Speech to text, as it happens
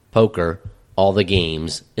Poker, All the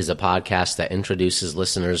Games, is a podcast that introduces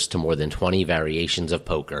listeners to more than 20 variations of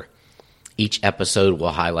poker. Each episode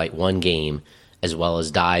will highlight one game, as well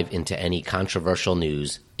as dive into any controversial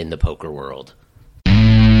news in the poker world.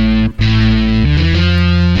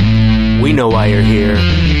 We know why you're here.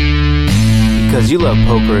 Because you love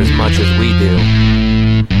poker as much as we do.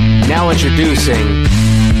 Now introducing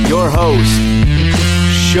your host,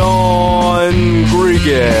 Sean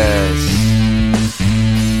Grigas.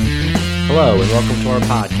 Hello and welcome to our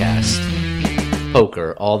podcast,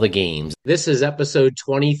 Poker, All the Games. This is episode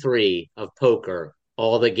 23 of Poker,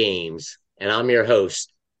 All the Games, and I'm your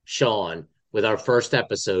host, Sean, with our first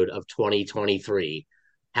episode of 2023.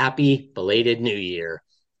 Happy belated New Year.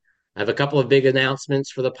 I have a couple of big announcements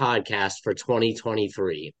for the podcast for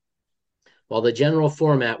 2023. While the general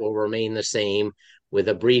format will remain the same, with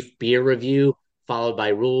a brief beer review, followed by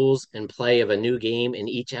rules and play of a new game in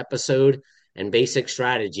each episode, and basic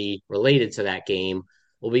strategy related to that game,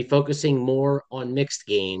 we'll be focusing more on mixed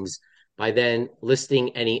games by then listing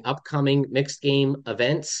any upcoming mixed game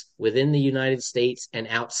events within the United States and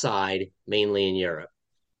outside, mainly in Europe.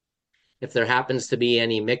 If there happens to be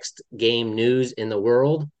any mixed game news in the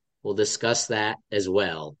world, we'll discuss that as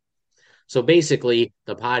well. So basically,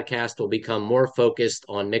 the podcast will become more focused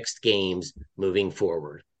on mixed games moving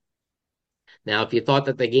forward. Now, if you thought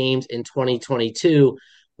that the games in 2022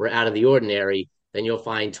 were out of the ordinary, then you'll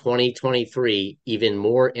find 2023 even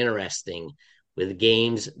more interesting, with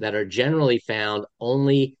games that are generally found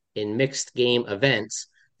only in mixed game events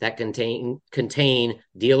that contain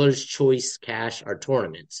dealer's choice cash or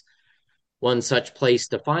tournaments. One such place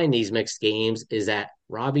to find these mixed games is at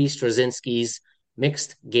Robbie Straczynski's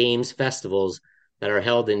Mixed Games Festivals that are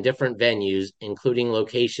held in different venues, including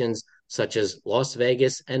locations such as Las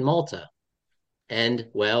Vegas and Malta. And,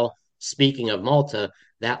 well, speaking of Malta,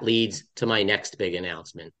 that leads to my next big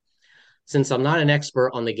announcement. Since I'm not an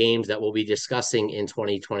expert on the games that we'll be discussing in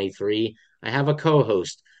 2023, I have a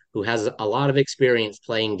co-host who has a lot of experience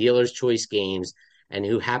playing dealer's choice games and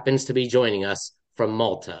who happens to be joining us from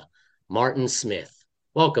Malta, Martin Smith.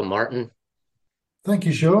 Welcome, Martin. Thank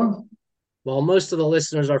you, Sean. Well, most of the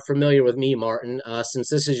listeners are familiar with me, Martin. Since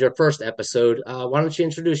this is your first episode, why don't you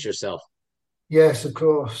introduce yourself? Yes, of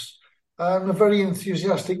course. I'm a very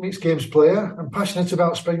enthusiastic mixed games player. I'm passionate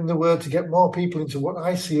about spreading the word to get more people into what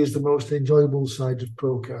I see as the most enjoyable side of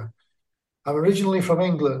poker. I'm originally from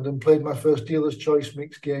England and played my first dealer's choice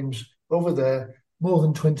mixed games over there more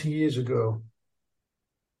than 20 years ago.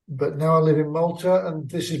 But now I live in Malta, and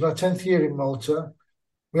this is my 10th year in Malta.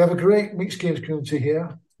 We have a great mixed games community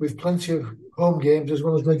here, with plenty of home games as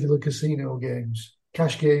well as regular casino games,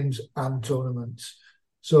 cash games and tournaments.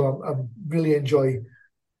 So I really enjoy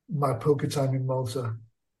my poker time in Malta.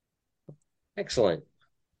 Excellent.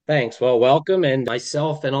 Thanks. Well, welcome. And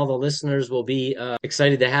myself and all the listeners will be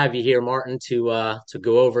excited to have you here, Martin, to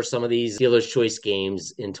go over some of these dealer's choice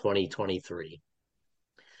games in 2023.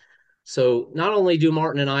 So not only do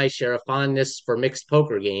Martin and I share a fondness for mixed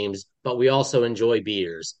poker games, but we also enjoy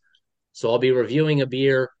beers. So I'll be reviewing a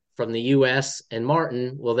beer from the US, and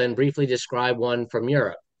Martin will then briefly describe one from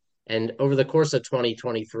Europe. And over the course of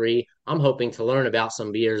 2023, I'm hoping to learn about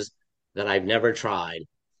some beers that I've never tried.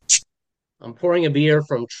 I'm pouring a beer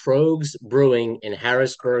from Trogs Brewing in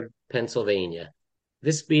Harrisburg, Pennsylvania.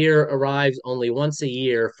 This beer arrives only once a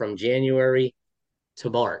year from January to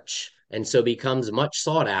March, and so becomes much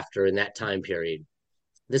sought after in that time period.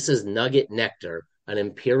 This is Nugget Nectar, an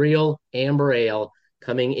Imperial Amber Ale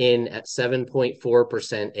coming in at 7.4%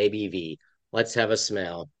 ABV. Let's have a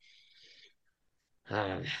smell.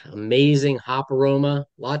 Amazing hop aroma,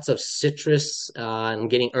 lots of citrus, and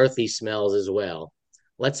getting earthy smells as well.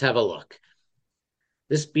 Let's have a look.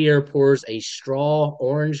 This beer pours a straw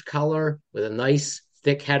orange color with a nice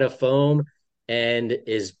thick head of foam and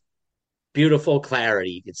is beautiful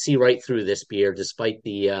clarity. You can see right through this beer despite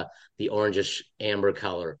the orangish amber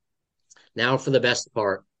color. Now for the best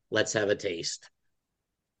part, let's have a taste.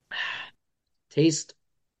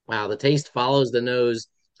 The taste follows the nose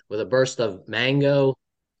with a burst of mango,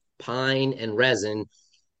 pine, and resin,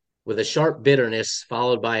 with a sharp bitterness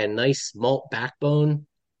followed by a nice malt backbone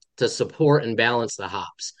to support and balance the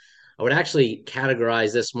hops. I would actually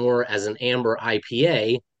categorize this more as an amber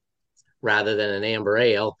IPA rather than an amber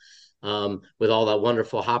ale, with all that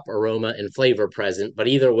wonderful hop aroma and flavor present. But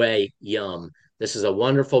either way, yum. This is a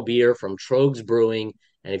wonderful beer from Trogs Brewing,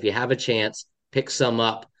 and if you have a chance, pick some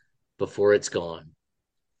up before it's gone.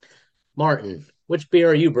 Martin, which beer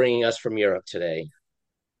are you bringing us from Europe today?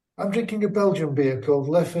 I'm drinking a Belgian beer called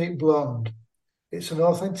Leffe Blonde. It's an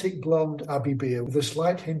authentic blonde Abbey beer with a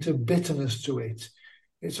slight hint of bitterness to it.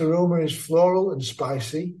 Its aroma is floral and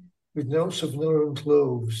spicy, with notes of vanilla and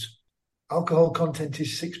cloves. Alcohol content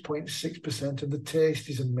is 6.6%, and the taste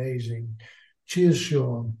is amazing. Cheers,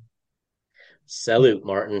 Sean. Salute,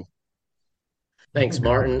 Martin. Thanks,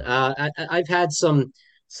 Martin. I've had some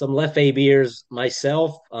Leffe beers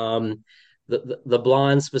myself. The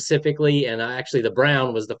blonde specifically, and actually the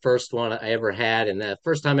brown was the first one I ever had, and the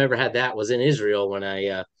first time I ever had that was in Israel when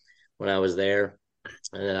I was there,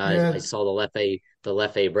 and I Yes, saw the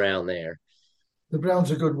Leffe brown there. the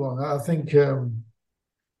brown's a good one. I think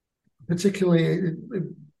particularly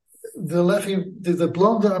the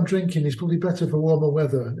blonde that I'm drinking is probably better for warmer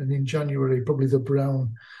weather, and in January probably the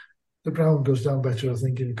brown goes down better. I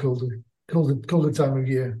think in a colder time of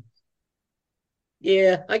year.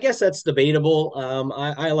 Yeah, I guess that's debatable.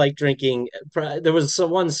 I like drinking. There was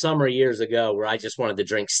one summer years ago where I just wanted to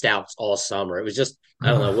drink stouts all summer. It was just, I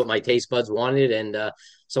don't know what my taste buds wanted. And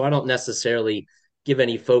so I don't necessarily give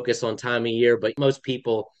any focus on time of year, but most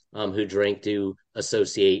people who drink do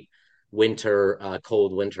associate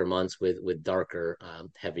cold winter months with darker,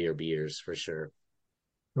 heavier beers for sure.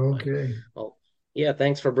 But, Okay, well, yeah,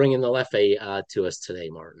 thanks for bringing the Leffe to us today,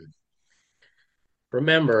 Martin.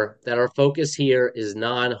 Remember that our focus here is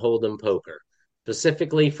non-hold'em poker,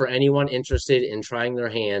 specifically for anyone interested in trying their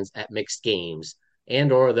hands at mixed games and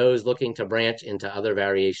or those looking to branch into other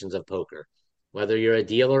variations of poker. Whether you're a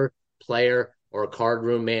dealer, player, or a card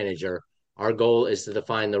room manager, our goal is to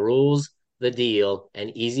define the rules, the deal,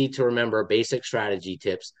 and easy to remember basic strategy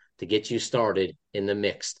tips to get you started in the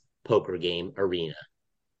mixed poker game arena.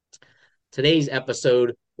 Today's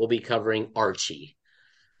episode will be covering Archie.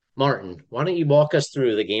 Martin, why don't you walk us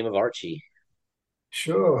through the game of Archie?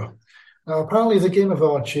 sure. Now, apparently, the game of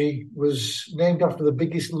Archie was named after the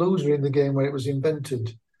biggest loser in the game when it was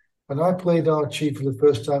invented. And I played Archie for the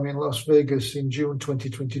first time in Las Vegas in June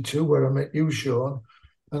 2022, where I met you, Sean.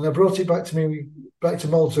 And I brought it back to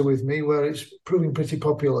Malta with me, where it's proving pretty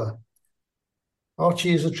popular.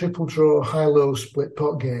 Archie is a triple draw high-low split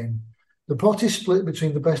pot game. The pot is split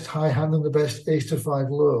between the best high hand and the best ace to five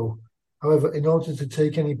low. However, in order to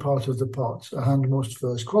take any part of the pot, a hand must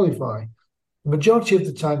first qualify. The majority of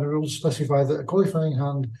the time, the rules specify that a qualifying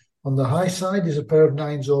hand on the high side is a pair of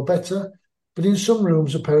nines or better, but in some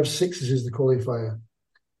rooms, a pair of sixes is the qualifier.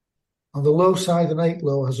 On the low side, an eight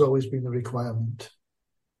low has always been the requirement.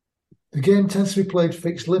 The game tends to be played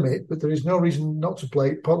fixed limit, but there is no reason not to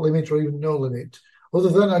play pot limit or even no limit. Other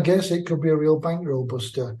than, I guess, it could be a real bankroll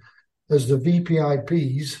buster, as the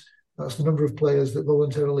VPIPs, that's the number of players that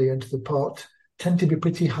voluntarily enter the pot, tend to be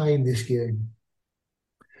pretty high in this game.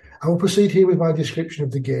 I will proceed here with my description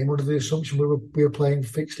of the game under the assumption we are playing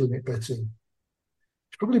fixed limit betting.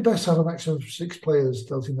 It's probably best to have a maximum of 6 players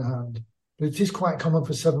dealt in the hand, but it is quite common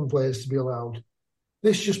for 7 players to be allowed.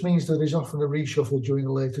 This just means that there is often a reshuffle during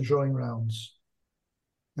the later drawing rounds.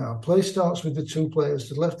 Now, play starts with the 2 players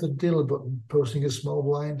to the left of the dealer button posting a small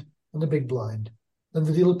blind and a big blind. Then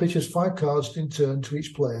the dealer pitches 5 cards in turn to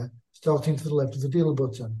each player, starting to the left of the dealer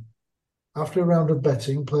button. After a round of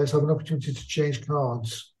betting, players have an opportunity to change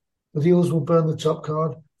cards. The dealers will burn the top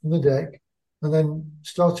card from the deck, and then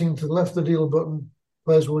starting to the left of the dealer button,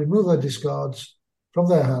 players will remove their discards from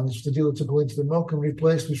their hands for the dealer to pull into the muck and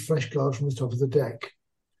replace with fresh cards from the top of the deck.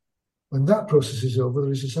 When that process is over,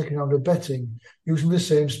 there is a second round of betting, using the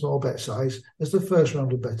same small bet size as the first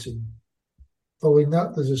round of betting. Following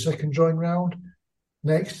that, there's a second drawing round.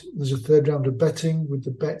 Next, there's a third round of betting, with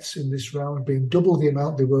the bets in this round being double the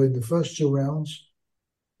amount they were in the first 2 rounds.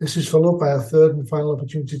 This is followed by a third and final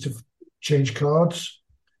opportunity to change cards.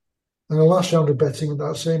 And the last round of betting at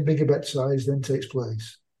that same bigger bet size then takes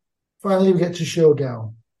place. Finally, we get to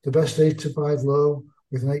showdown. The best 8 to 5 low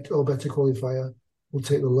with an 8 or better qualifier will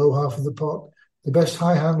take the low half of the pot. The best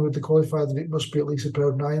high hand with the qualifier that it must be at least a pair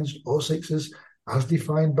of 9s or 6s, as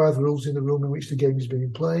defined by the rules in the room in which the game is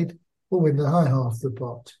being played, will win the high half of the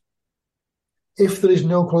pot. If there is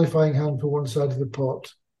no qualifying hand for one side of the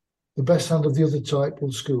pot, the best hand of the other type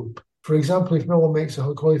will scoop. For example, if no one makes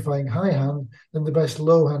a qualifying high hand, then the best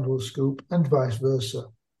low hand will scoop, and vice versa.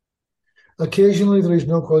 Occasionally, there is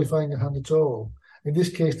no qualifying hand at all. In this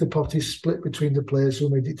case, the pot is split between the players who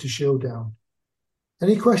made it to showdown.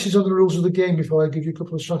 Any questions on the rules of the game before I give you a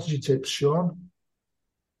couple of strategy tips, Sean?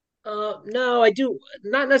 No, I do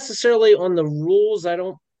not necessarily on the rules, I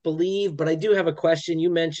don't believe, but I do have a question. You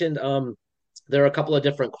mentioned there are a couple of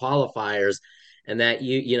different qualifiers, and that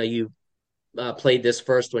you played this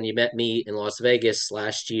first when you met me in Las Vegas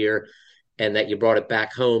last year, and that you brought it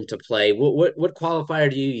back home to play. What qualifier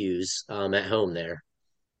do you use at home there?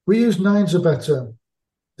 We use 9s or better.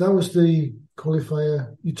 That was the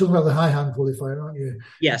qualifier. You're talking about the high hand qualifier, aren't you?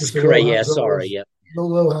 Yes, Because the low correct. Yeah, hands sorry. always, Yep.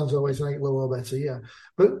 low hands always 8 low or better, yeah.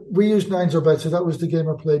 But we used nines or better. That was the game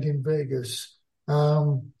I played in Vegas.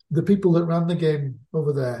 The people that ran the game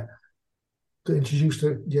over there that introduced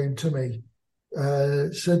the game to me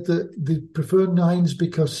said that they prefer nines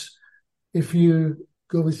because if you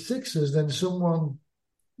go with sixes, then someone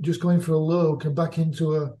just going for a low can back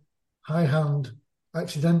into a high hand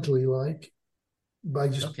accidentally, like by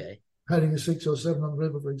just Okay. heading a 6 or 7 on the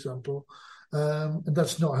river, for example. And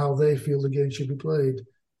that's not how they feel the game should be played.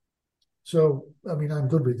 So, I mean, I'm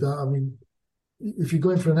good with that. I mean, if you're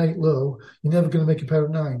going for an 8 low, you're never going to make a pair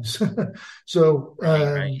of nines. So,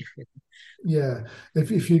 Right, right. yeah,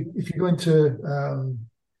 if you're going to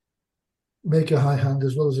make a high hand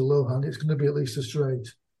as well as a low hand, it's going to be at least a straight.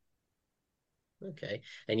 Okay.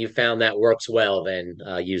 And you found that works well then,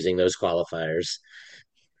 using those qualifiers.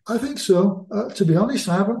 I think so. To be honest,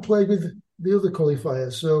 I haven't played with the other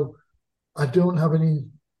qualifiers, so I don't have any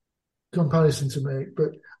comparison to make.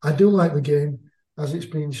 But I do like the game as it's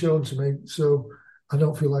been shown to me, so I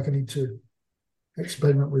don't feel like I need to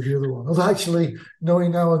experiment with the other one. Although actually,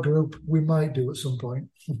 knowing our group, we might do at some point.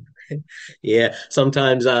 Yeah.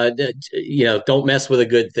 Sometimes, don't mess with a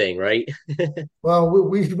good thing, right? Well,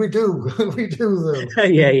 we do we do though.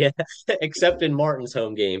 Yeah, yeah. Except in Martin's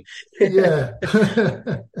home game. Yeah,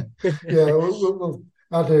 yeah. We'll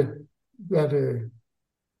add a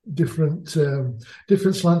different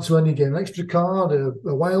slant to any game. An extra card,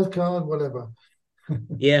 a wild card, whatever.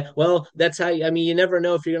 Yeah, well, that's how I mean, you never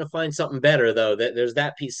know if you're going to find something better, though. There's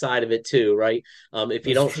that piece side of it too, right? If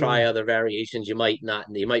you That's don't try true. other variations, you might not.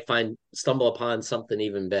 You might stumble upon something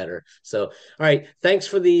even better. So, all right, thanks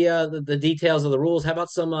for the details of the rules. How about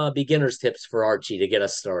some beginners tips for Archie to get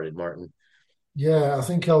us started, Martin? Yeah, I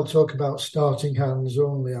think I'll talk about starting hands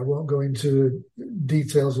only. I won't go into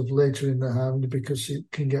details of later in the hand because it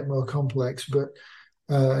can get more complex, but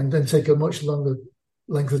and then take a much longer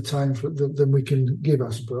length of time than we can give, I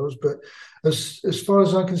suppose. But as far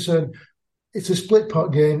as I'm concerned, it's a split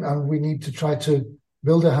pot game, and we need to try to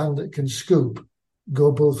build a hand that can scoop,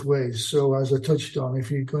 go both ways. So as I touched on,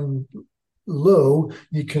 if you're going low,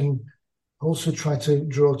 you can also try to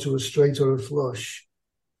draw to a straight or a flush,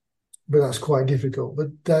 but that's quite difficult. But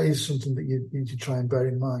that is something that you need to try and bear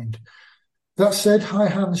in mind. That said, high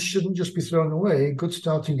hands shouldn't just be thrown away. Good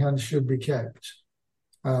starting hands should be kept.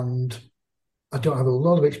 And I don't have a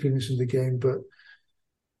lot of experience in the game, but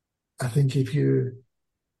I think if you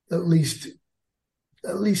at least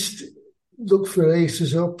look for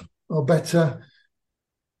aces up or better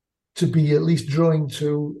to be at least drawing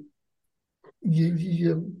to,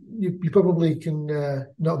 you probably can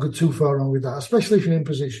not go too far wrong with that, especially if you're in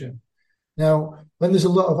position. Now, when there's a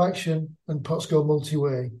lot of action and pots go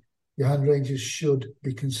multi-way, your hand ranges should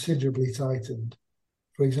be considerably tightened.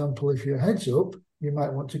 For example, if you're heads up, you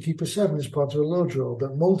might want to keep a 7 as part of a low draw,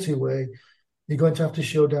 but multi-way, you're going to have to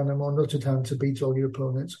show down a more nutted hand to beat all your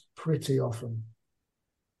opponents pretty often.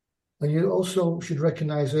 And you also should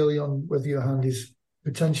recognize early on whether your hand is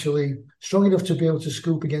potentially strong enough to be able to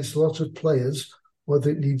scoop against a lot of players,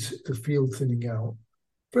 whether it needs the field thinning out.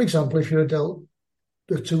 For example, if you're dealt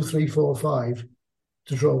a 2, 3, 4, 5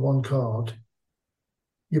 to draw one card,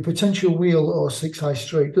 your potential wheel or 6 high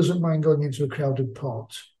straight doesn't mind going into a crowded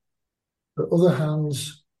pot. But other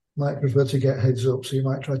hands might prefer to get heads up, so you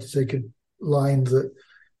might try to take a line that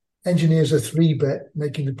engineers a 3-bet,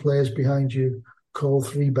 making the players behind you call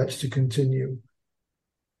 3 bets to continue,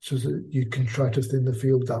 so that you can try to thin the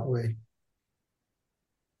field that way.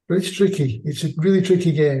 But it's tricky. It's a really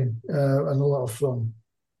tricky game and a lot of fun.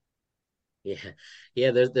 Yeah,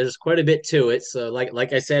 yeah. There's quite a bit to it. So,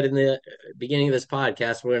 like I said in the beginning of this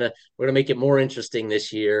podcast, we're gonna make it more interesting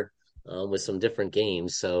this year, with some different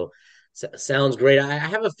games. So, sounds great. I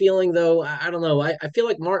have a feeling though. I don't know. I feel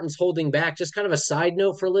like Martin's holding back. Just kind of a side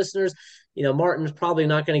note for listeners. Martin's probably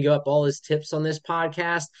not going to give up all his tips on this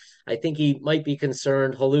podcast. I think he might be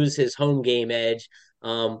concerned he'll lose his home game edge,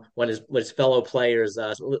 when his fellow players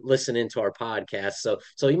listen into our podcast.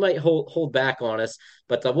 So he might hold back on us,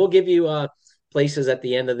 but we'll give you places at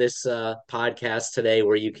the end of this podcast today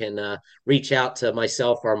where you can reach out to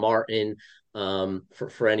myself or Martin,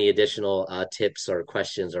 for any additional tips or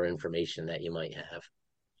questions or information that you might have.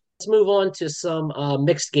 Let's move on to some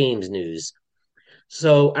mixed games news.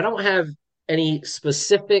 So I don't have any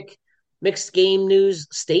specific mixed game news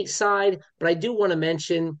stateside, but I do want to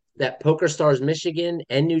mention that PokerStars Michigan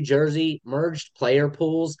and New Jersey merged player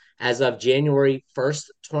pools as of January 1st,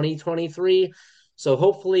 2023. So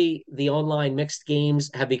hopefully the online mixed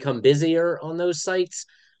games have become busier on those sites.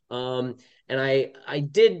 And I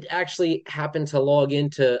did actually happen to log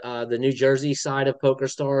into the New Jersey side of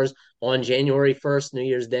PokerStars on January 1st, New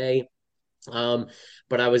Year's Day, Um,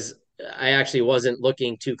 but I actually wasn't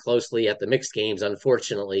looking too closely at the mixed games,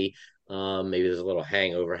 unfortunately. Maybe there's a little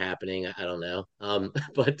hangover happening. I don't know.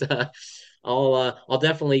 But I'll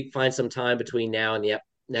definitely find some time between now and the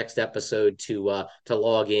next episode to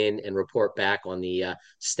log in and report back on the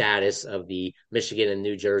status of the Michigan and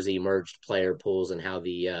New Jersey merged player pools and how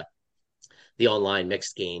the online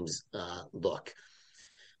mixed games look.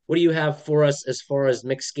 What do you have for us as far as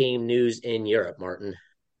mixed game news in Europe, Martin?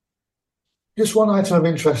 Just one item of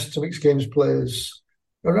interest to mixed games players.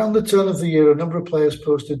 Around the turn of the year, a number of players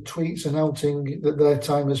posted tweets announcing that their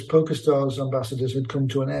time as PokerStars ambassadors had come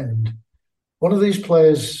to an end. One of these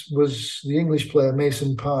players was the English player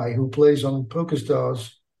Mason Pye, who plays on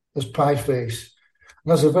PokerStars as Pieface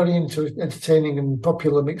and has a very entertaining and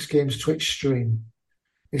popular mixed games Twitch stream.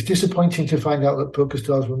 It's disappointing to find out that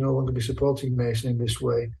PokerStars will no longer be supporting Mason in this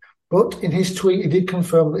way, but in his tweet, he did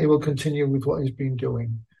confirm that he will continue with what he's been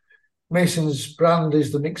doing. Mason's brand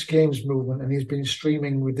is the mixed games movement, and he's been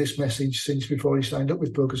streaming with this message since before he signed up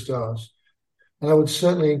with PokerStars. And I would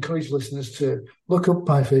certainly encourage listeners to look up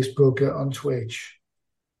Pieface Poker on Twitch.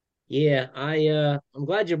 Yeah, I'm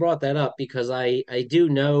glad you brought that up because I do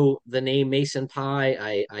know the name Mason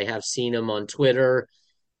Pie. I have seen him on Twitter,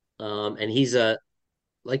 and he's a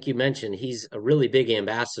like you mentioned, he's a really big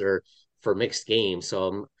ambassador for mixed games.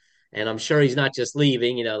 And I'm sure he's not just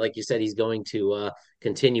leaving. Like you said, he's going to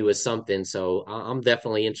continue with something. So I'm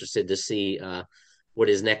definitely interested to see what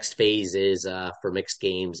his next phase is for mixed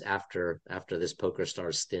games after this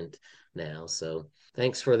PokerStars stint now. So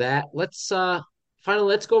thanks for that. Let's go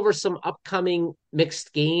over some upcoming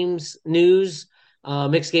mixed games news.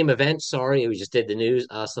 Mixed game events. Sorry, we just did the news.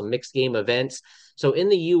 Some mixed game events. So in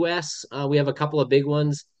the U.S., we have a couple of big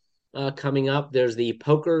ones coming up. There's the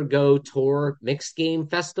Poker Go Tour Mixed Game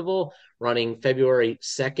Festival running February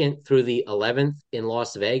 2nd through the 11th in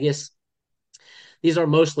Las Vegas. These are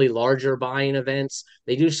mostly larger buy-in events.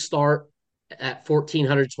 They do start at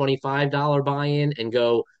 $1,425 buy-in and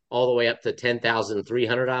go all the way up to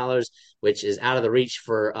 $10,300, which is out of the reach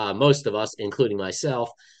for most of us, including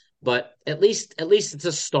myself. But at least it's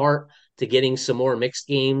a start to getting some more mixed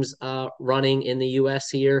games running in the U.S.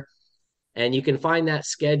 here. And you can find that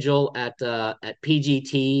schedule at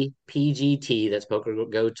PGT, that's Poker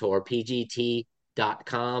Go Tour,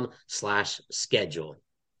 pgt.com/schedule.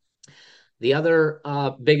 The other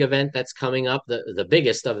big event that's coming up, the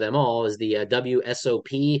biggest of them all, is the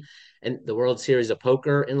WSOP and the World Series of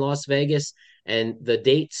Poker in Las Vegas. And the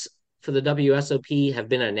dates for the WSOP have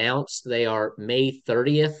been announced. They are May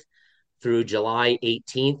 30th through July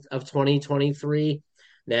 18th of 2023.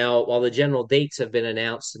 Now, while the general dates have been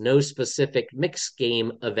announced, no specific mixed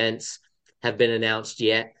game events have been announced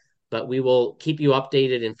yet, but we will keep you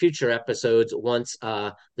updated in future episodes once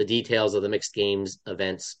the details of the mixed games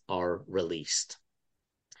events are released.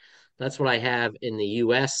 That's what I have in the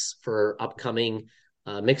U.S. for upcoming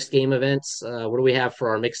mixed game events. What do we have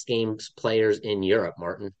for our mixed games players in Europe,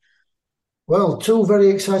 Martin? Well, two very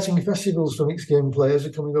exciting festivals for mixed game players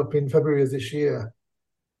are coming up in February of this year.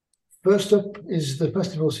 First up is the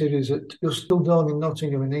festival series at Duskell Dawn in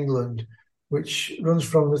Nottingham in England, which runs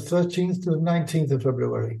from the 13th to the 19th of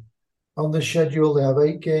February. On the schedule, they have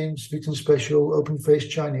 8 games, Fit and Special, Open Face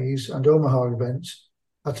Chinese, and Omaha events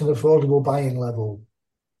at an affordable buy-in level.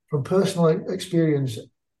 From personal experience,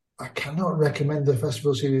 I cannot recommend the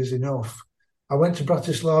festival series enough. I went to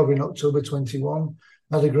Bratislava in October 21,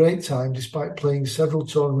 had a great time despite playing several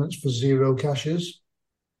tournaments for zero cashes.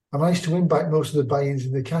 I managed to win back most of the buy-ins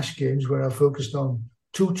in the cash games where I focused on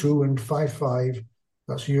 2-2 and 5-5,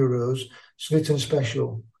 that's euros, Split and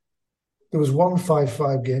Special. There was one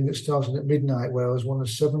 5-5 game that started at midnight where I was one of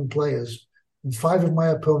 7 players, and 5 of my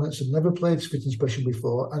opponents had never played Split and Special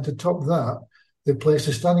before, and to top that, they placed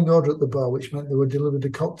a standing order at the bar, which meant they were delivered a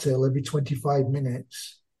cocktail every 25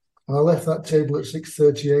 minutes. And I left that table at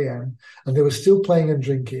 6:30 a.m. and they were still playing and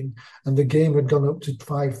drinking, and the game had gone up to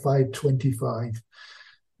 5-5-25.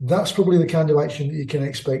 That's probably the kind of action that you can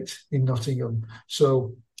expect in Nottingham.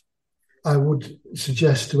 So I would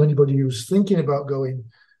suggest to anybody who's thinking about going,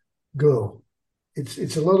 go.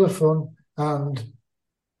 It's a lot of fun, and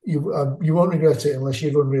you won't regret it unless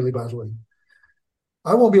you've run really badly.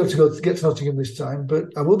 I won't be able to get to Nottingham this time, but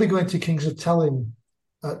I will be going to Kings of Tallinn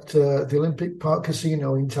at the Olympic Park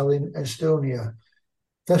Casino in Tallinn, Estonia.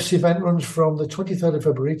 This event runs from the 23rd of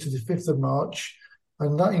February to the 5th of March,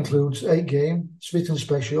 and that includes 8-game, Split and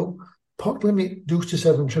Special, pot limit deuce to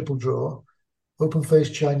 7 triple draw, Open Face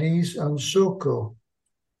Chinese, and Soko.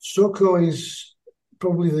 Soko is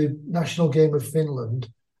probably the national game of Finland,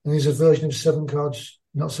 and is a version of 5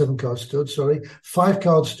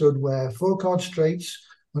 card stud where 4 card straights,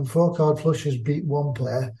 when 4-card flushes beat one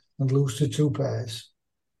pair and lose to 2 pairs.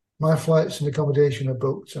 My flights and accommodation are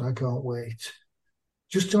booked and I can't wait.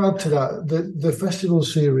 Just to add to that, the festival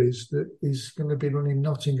series that is going to be running in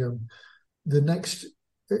Nottingham, the next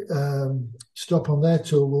stop on their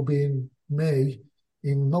tour will be in May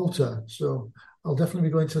in Malta. So I'll definitely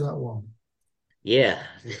be going to that one. Yeah,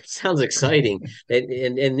 it sounds exciting.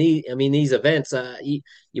 These events,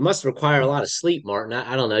 you must require a lot of sleep, Martin.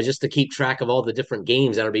 I don't know, just to keep track of all the different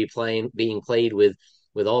games that are being played with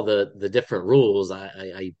all the different rules.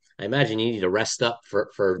 I imagine you need to rest up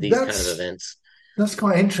for these kind of events. That's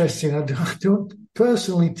quite interesting. I don't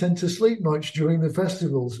personally tend to sleep much during the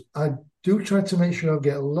festivals. I do try to make sure I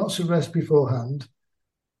get lots of rest beforehand,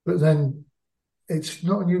 but then it's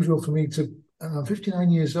not unusual for me to, and I'm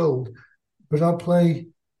 59 years old, but I'll play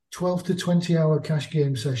 12 to 20-hour cash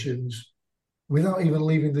game sessions without even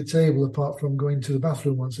leaving the table, apart from going to the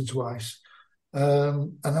bathroom once or twice.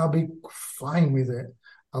 And I'll be fine with it.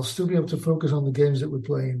 I'll still be able to focus on the games that we're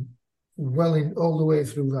playing well in all the way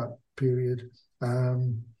through that period.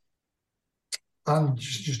 And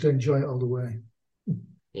just enjoy it all the way.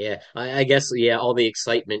 Yeah, I guess, yeah, all the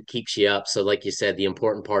excitement keeps you up. So like you said, the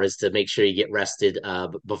important part is to make sure you get rested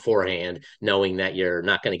beforehand, knowing that you're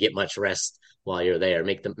not going to get much rest while you're there.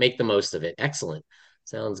 Make the most of it. Excellent.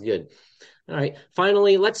 Sounds good. All right.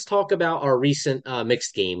 Finally, let's talk about our recent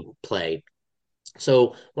mixed game play.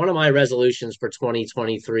 So one of my resolutions for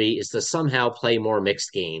 2023 is to somehow play more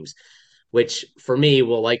mixed games, which for me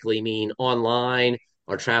will likely mean online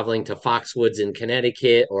or traveling to Foxwoods in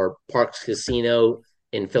Connecticut or Parks Casino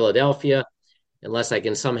in Philadelphia, unless I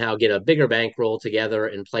can somehow get a bigger bankroll together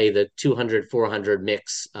and play the 200-400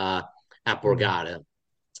 mix at Borgata.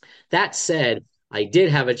 That said, I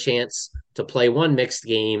did have a chance to play one mixed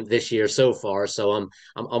game this year so far, so I'm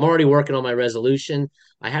already working on my resolution.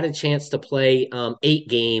 I had a chance to play 8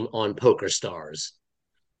 game on Poker Stars.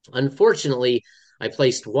 Unfortunately, I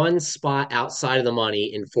placed one spot outside of the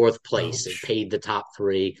money in fourth place. It Ouch. paid the top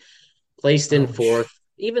 3, placed in fourth. Ouch.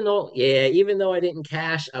 Even though I didn't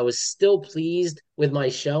cash, I was still pleased with my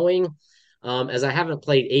showing, as I haven't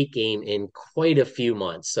played 8 game in quite a few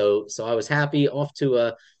months. So I was happy, off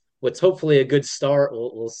to what's hopefully a good start.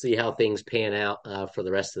 We'll see how things pan out for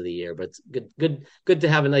the rest of the year, but it's good to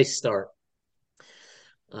have a nice start.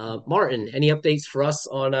 Martin, any updates for us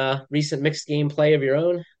on recent mixed game play of your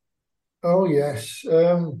own? Oh, yes.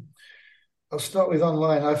 I'll start with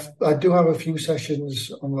online. I do have a few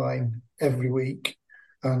sessions online every week.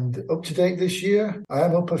 And up to date this year, I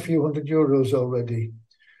am up a few €100 already.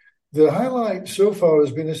 The highlight so far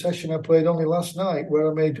has been a session I played only last night, where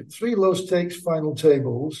I made 3 low stakes final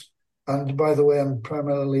tables. And by the way, I'm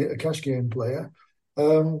primarily a cash game player.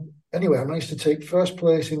 Anyway, I managed to take first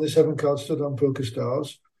place in the 7-card stud on Poker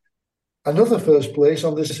Stars, another first place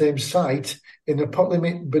on the same site in a pot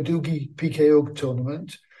limit Badugi PKO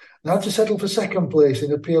tournament, and I had to settle for second place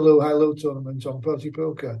in a PLO high-low tournament on Party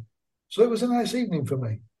Poker. So it was a nice evening for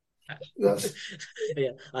me. That's...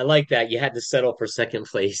 Yeah, I like that. You had to settle for second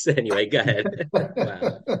place. Anyway, go ahead.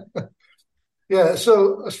 Wow. Yeah,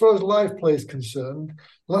 so as far as live play is concerned,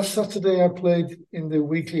 last Saturday I played in the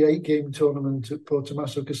weekly 8-game tournament at Port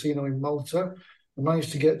Tommaso Casino in Malta. I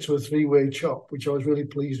managed to get to a 3-way chop, which I was really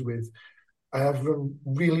pleased with. I have run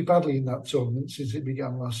really badly in that tournament since it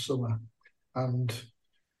began last summer. And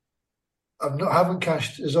I haven't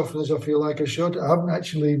cashed as often as I feel like I should. I haven't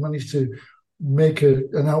actually managed to make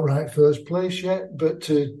an outright first place yet, but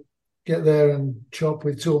to get there and chop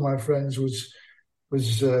with 2 of my friends was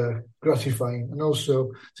gratifying, and also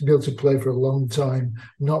to be able to play for a long time,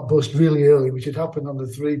 not bust really early, which had happened on the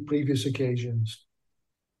 3 previous occasions.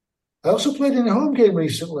 I also played in a home game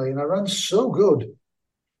recently, and I ran so good.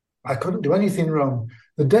 I couldn't do anything wrong.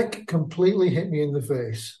 The deck completely hit me in the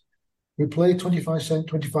face. We played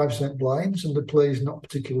 25-cent blinds, and the play is not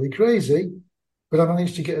particularly crazy, but I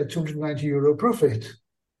managed to get a €290 profit.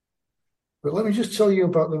 But let me just tell you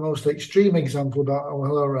about the most extreme example about how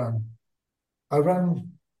well I ran.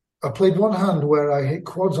 I played one hand where I hit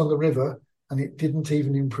quads on the river, and it didn't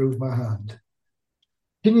even improve my hand.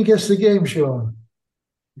 Can you guess the game, Sean?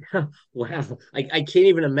 Wow. I can't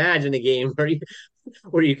even imagine a game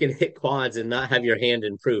where you can hit quads and not have your hand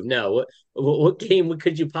improve. No. What game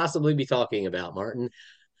could you possibly be talking about, Martin?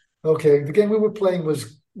 Okay, the game we were playing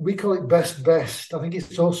we call it best. I think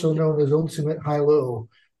it's also known as ultimate high-low,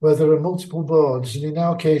 where there are multiple boards. And in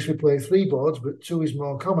our case, we play 3 boards, but 2 is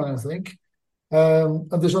more common, I think. And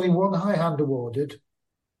there's only 1 high hand awarded,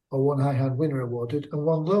 or 1 high hand winner awarded, and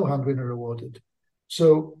 1 low hand winner awarded.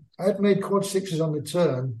 So I'd made quad 6s on the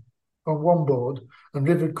turn on one board and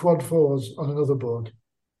rivered quad 4s on another board.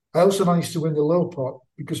 I also managed to win the low pot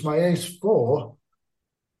because my ace-4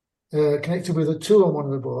 connected with a 2 on one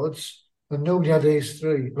of the boards, and nobody had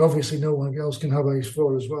ace-3. But obviously, no one else can have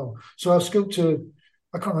ace-4 as well. So I scooped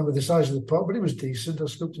I can't remember the size of the pot, but it was decent. I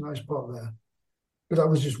scooped a nice pot there. But that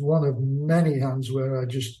was just one of many hands where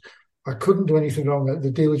I couldn't do anything wrong.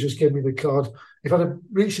 The dealer just gave me the card. If I'd have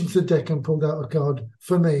reached into the deck and pulled out a card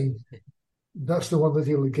for me, that's the one the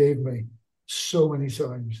dealer gave me so many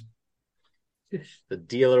times. The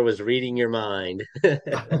dealer was reading your mind.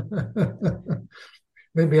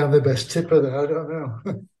 Maybe I'm the best tipper there. I don't know.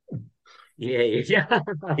 Yeah.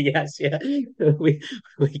 Yes, yeah. We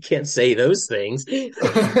can't say those things.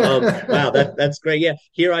 Wow, that's great. Yeah,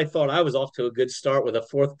 here I thought I was off to a good start with a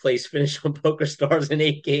fourth place finish on Poker Stars in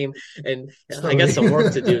 8 game, and I got Sorry. some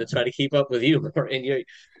work to do to try to keep up with you. And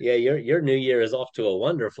your new year is off to a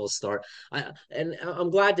wonderful start. And I'm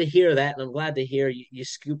glad to hear that, and I'm glad to hear you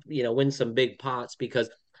scoop, win some big pots, because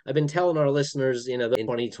I've been telling our listeners, in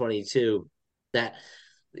 2022 that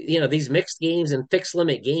these mixed games and fixed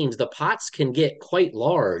limit games, the pots can get quite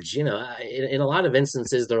large. In a lot of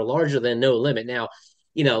instances, they're larger than no limit. Now,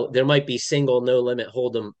 there might be single no limit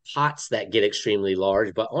hold'em pots that get extremely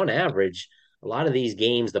large, but on average, a lot of these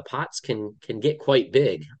games, the pots can get quite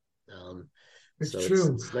big. It's So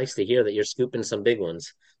true. it's nice to hear that you're scooping some big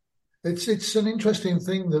ones. It's an interesting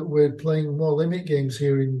thing that we're playing more limit games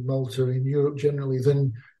here in Malta, in Europe generally,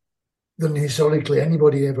 than historically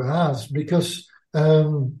anybody ever has, because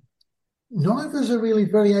none of us are really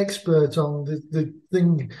very expert on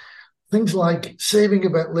things like saving a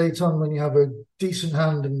bet late on when you have a decent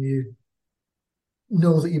hand and you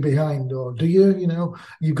know that you're behind, or do you?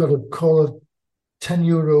 You've got to call a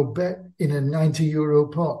 €10 bet in a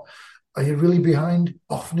 €90 pot. Are you really behind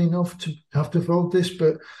often enough to have to fold this?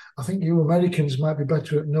 But I think you Americans might be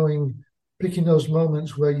better at picking those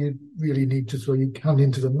moments where you really need to throw your hand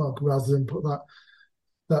into the muck rather than put that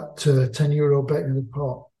 €10 bet in the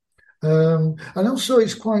pot. And also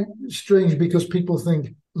it's quite strange because people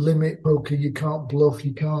think limit poker, you can't bluff,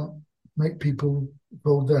 you can't make people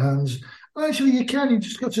fold their hands. Actually, you can. You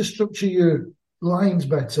just got to structure your lines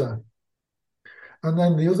better. And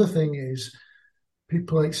then the other thing is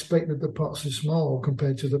people expect that the pots are small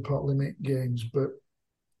compared to the pot limit games. But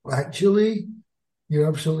actually, you're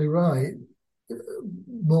absolutely right.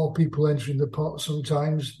 More people entering the pot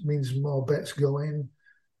sometimes means more bets go in.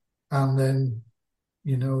 And then,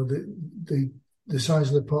 the size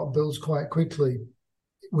of the pot builds quite quickly.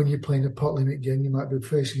 When you're playing a pot limit game, you might be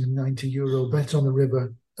facing a €90 bet on the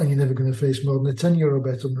river, and you're never going to face more than a €10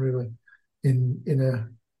 bet on the river in a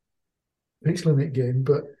fixed limit game.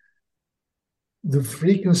 But the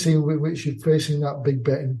frequency with which you're facing that big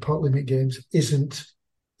bet in pot limit games isn't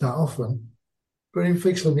that often. But in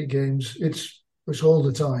fixed limit games, it's all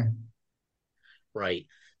the time. Right.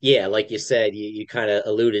 Yeah, like you said, you kind of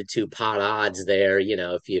alluded to pot odds there.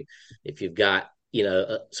 If you've got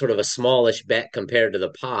sort of a smallish bet compared to the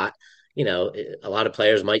pot, a lot of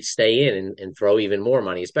players might stay in and throw even more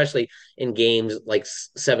money, especially in games like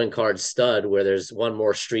 7 card stud, where there's one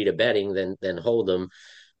more street of betting than hold'em.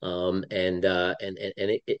 And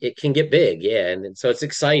it can get big, yeah, and so it's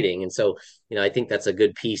exciting, and so I think that's a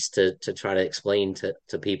good piece to try to explain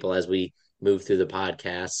to people as we move through the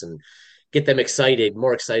podcasts and get them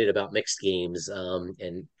more excited about mixed games.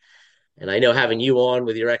 And I know having you on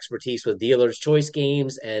with your expertise with dealer's choice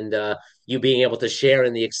games, and you being able to share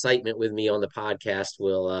in the excitement with me on the podcast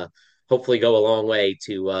will hopefully go a long way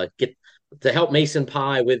to help Mason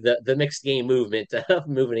Pie with the mixed game movement,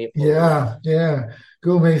 moving it forward. Yeah.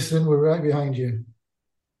 Go, Mason. We're right behind you.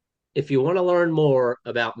 If you want to learn more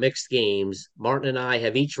about mixed games, Martin and I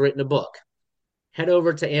have each written a book. Head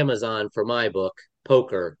over to Amazon for my book,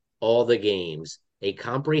 Poker, All the Games, a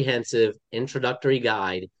comprehensive introductory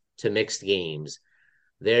guide to mixed games.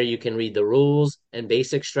 There you can read the rules and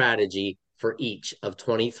basic strategy for each of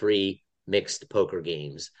 23 mixed poker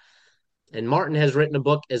games. And Martin has written a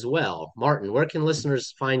book as well. Martin, where can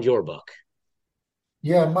listeners find your book?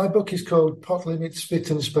 Yeah, my book is called Pot Limits Fit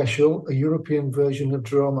and Special, a European version of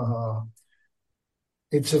Dromaha.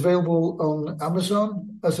 It's available on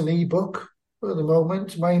Amazon as an ebook at the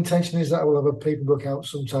moment. My intention is that I will have a paper book out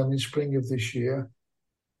sometime in spring of this year.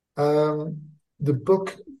 The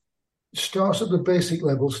book starts at the basic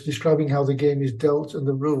levels, describing how the game is dealt and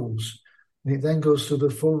the rules. And it then goes through the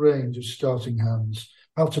full range of starting hands,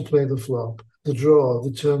 how to play the flop, the draw,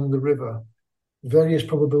 the turn, and the river. Various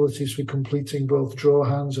probabilities for completing both draw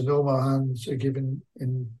hands and Omar hands are given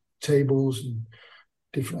in tables, and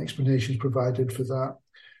different explanations provided for that.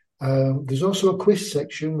 There's also a quiz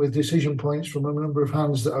section with decision points from a number of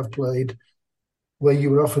hands that I've played. where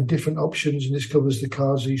you were offered different options, and this covers the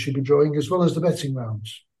cards that you should be drawing as well as the betting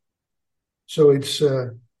rounds. So it's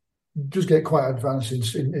does get quite advanced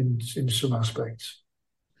in some aspects.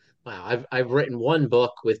 Wow, I've written one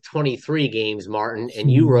book with 23 games, Martin,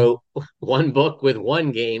 and you wrote one book with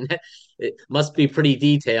one game. It must be pretty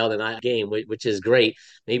detailed in that game, which is great.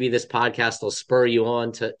 Maybe this podcast will spur you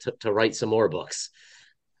on to write some more books.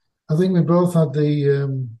 I think we both had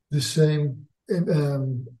the same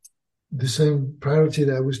priority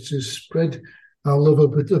there, was to spread our love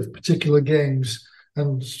of particular games.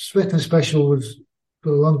 And Split and Special was,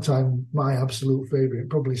 for a long time, my absolute favourite.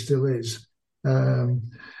 Probably still is. But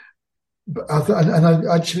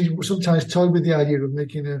I actually sometimes toy with the idea of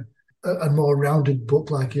making a more rounded book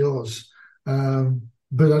like yours.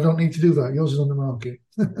 But I don't need to do that. Yours is on the market.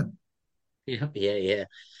 Yeah.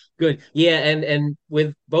 Good. Yeah, and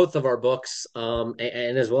with both of our books, and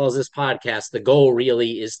as well as this podcast, the goal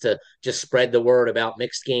really is to just spread the word about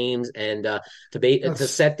mixed games and to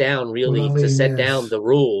set down down the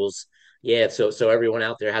rules. Yeah, so everyone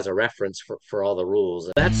out there has a reference for all the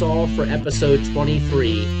rules. That's all for episode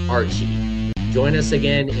 23, Archie. Join us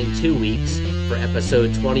again in 2 weeks for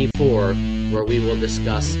episode 24, where we will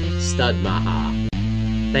discuss Stud Maha.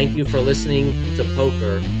 Thank you for listening to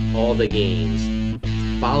Poker All the Games.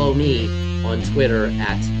 Follow me on Twitter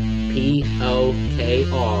at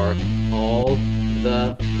POKR All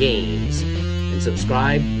the Games, and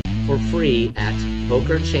subscribe for free at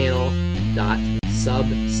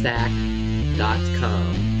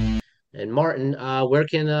pokerchannel.substack.com. And Martin, where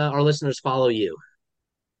can our listeners follow you?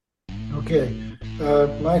 Okay,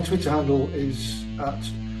 my Twitter handle is at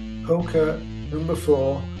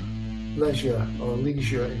poker4 leisure, or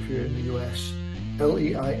leisure if you're in the US,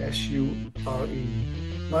 LEISURE.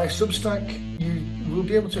 My Substack, you will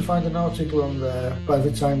be able to find an article on there by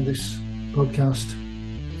the time this podcast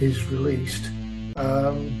is released.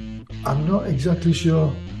 I'm not exactly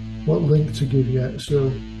sure what link to give yet, so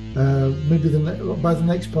maybe by the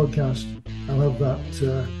next podcast I'll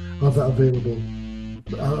have that available.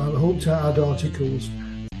 I hope to add articles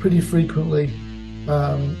pretty frequently,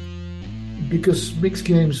 because mixed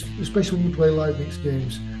games, especially when you play live mixed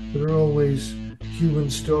games, there are always human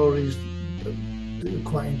stories that are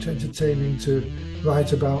quite entertaining to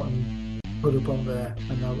write about and put up on there,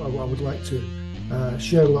 and I would like to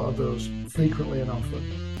share a lot of those frequently and often.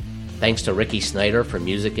 Thanks to Ricky Snyder for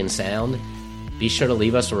music and sound. Be sure to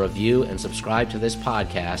leave us a review and subscribe to this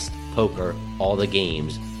podcast, Poker All the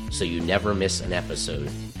Games, so you never miss an episode.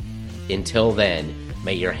 Until then,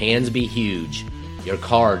 may your hands be huge, your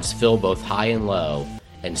cards fill both high and low,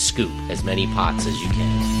 and scoop as many pots as you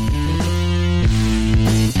can.